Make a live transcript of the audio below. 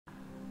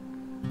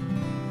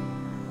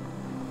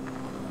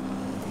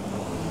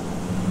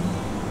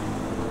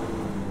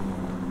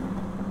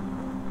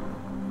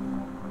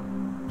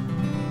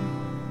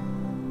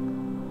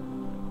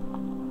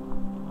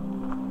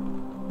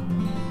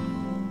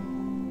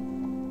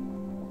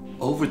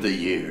Over the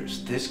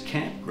years, this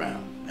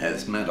campground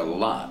has meant a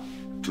lot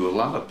to a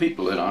lot of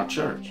people in our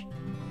church.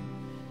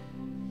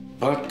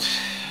 But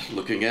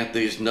looking at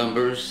these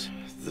numbers,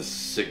 the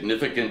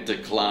significant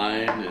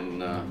decline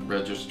in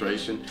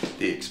registration,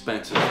 the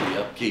expenses,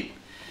 the upkeep,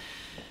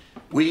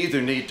 we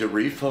either need to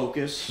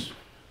refocus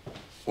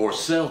or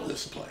sell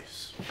this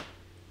place.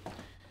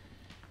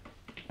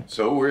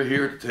 So we're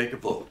here to take a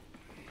vote.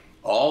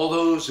 All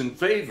those in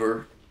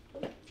favor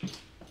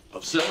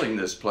of selling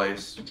this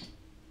place,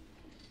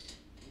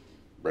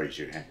 raise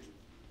your hand.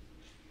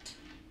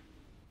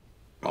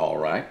 All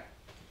right.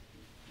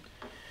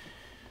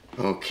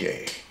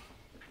 Okay.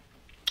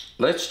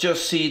 Let's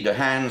just see the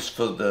hands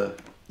for the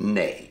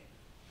nay.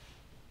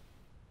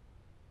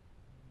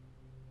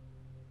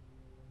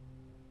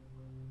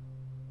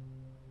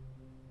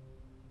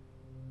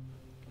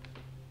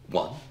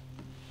 One.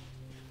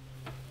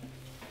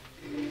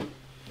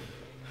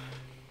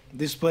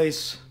 This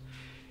place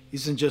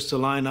isn't just a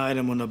line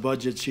item on a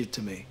budget sheet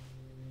to me.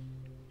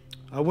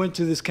 I went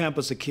to this camp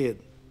as a kid.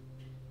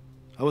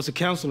 I was a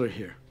counselor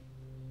here.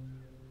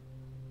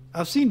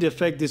 I've seen the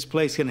effect this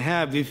place can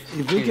have if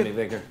we can... Excuse me,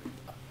 Victor.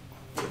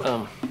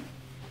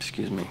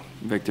 Excuse me,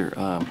 Victor.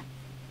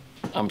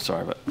 I'm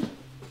sorry, but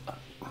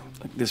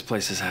this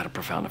place has had a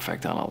profound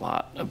effect on a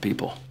lot of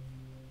people.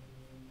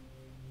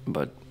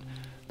 But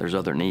there's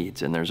other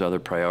needs and there's other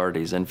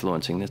priorities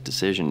influencing this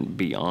decision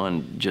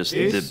beyond just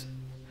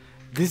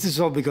This is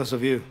all because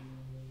of you.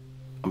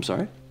 I'm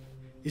sorry?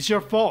 It's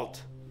your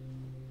fault.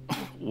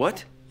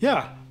 What?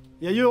 Yeah,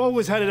 you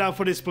always had it out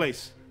for this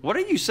place. What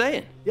are you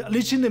saying? Yeah,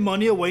 leeching the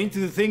money away into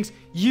the things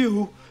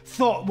you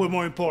thought were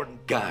more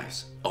important.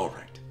 Guys, all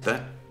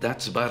right,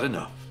 that's about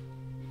enough.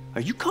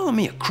 Are you calling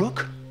me a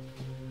crook?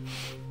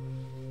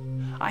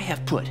 I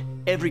have put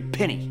every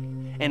penny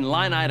and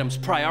line items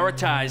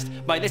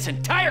prioritized by this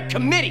entire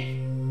committee.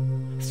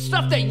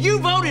 Stuff that you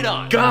voted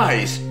on.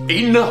 Guys,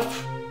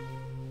 enough!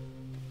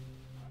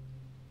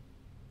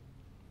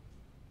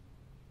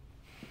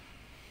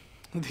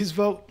 This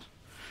vote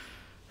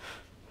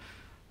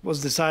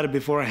was decided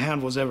before a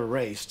hand was ever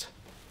raised.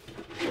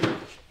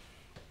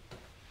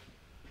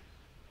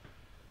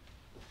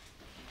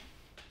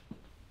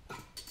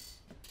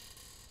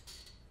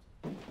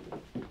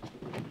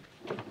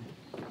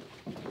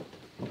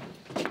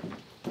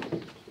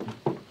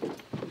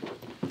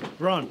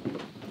 Run.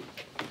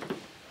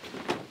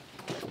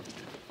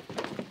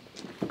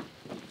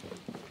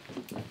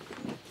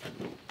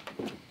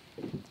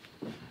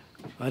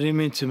 I didn't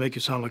mean to make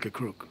you sound like a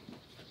crook.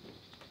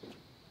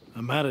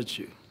 I'm mad at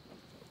you,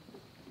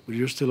 but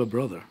you're still a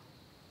brother.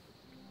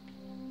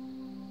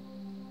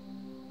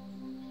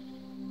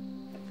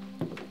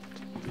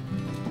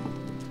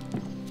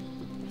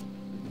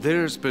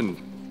 There's been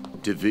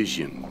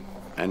division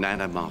and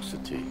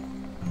animosity.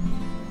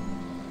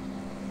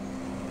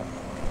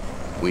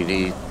 We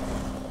need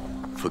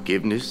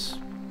forgiveness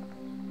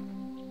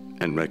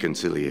and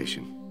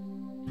reconciliation.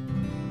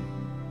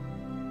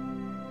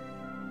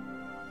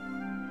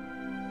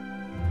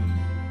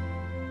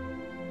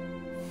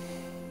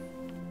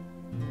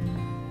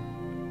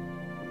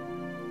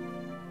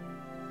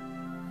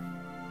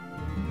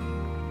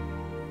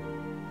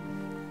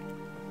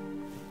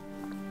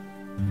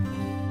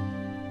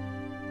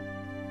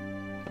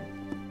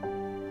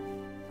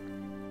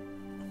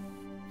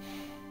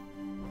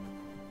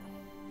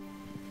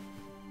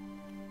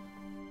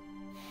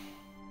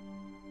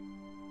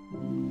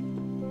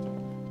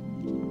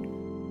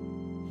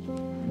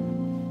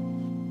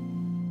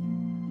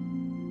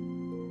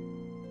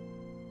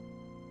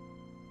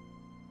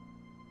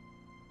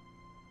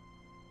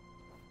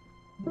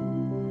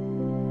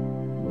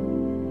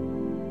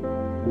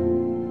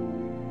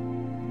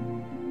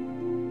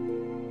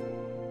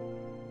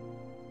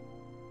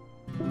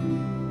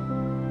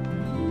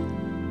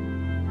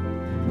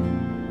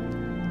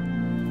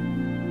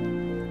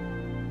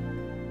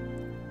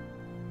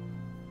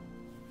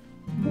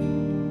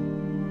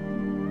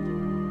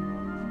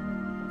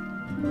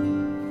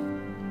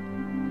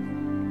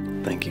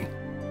 Thank you.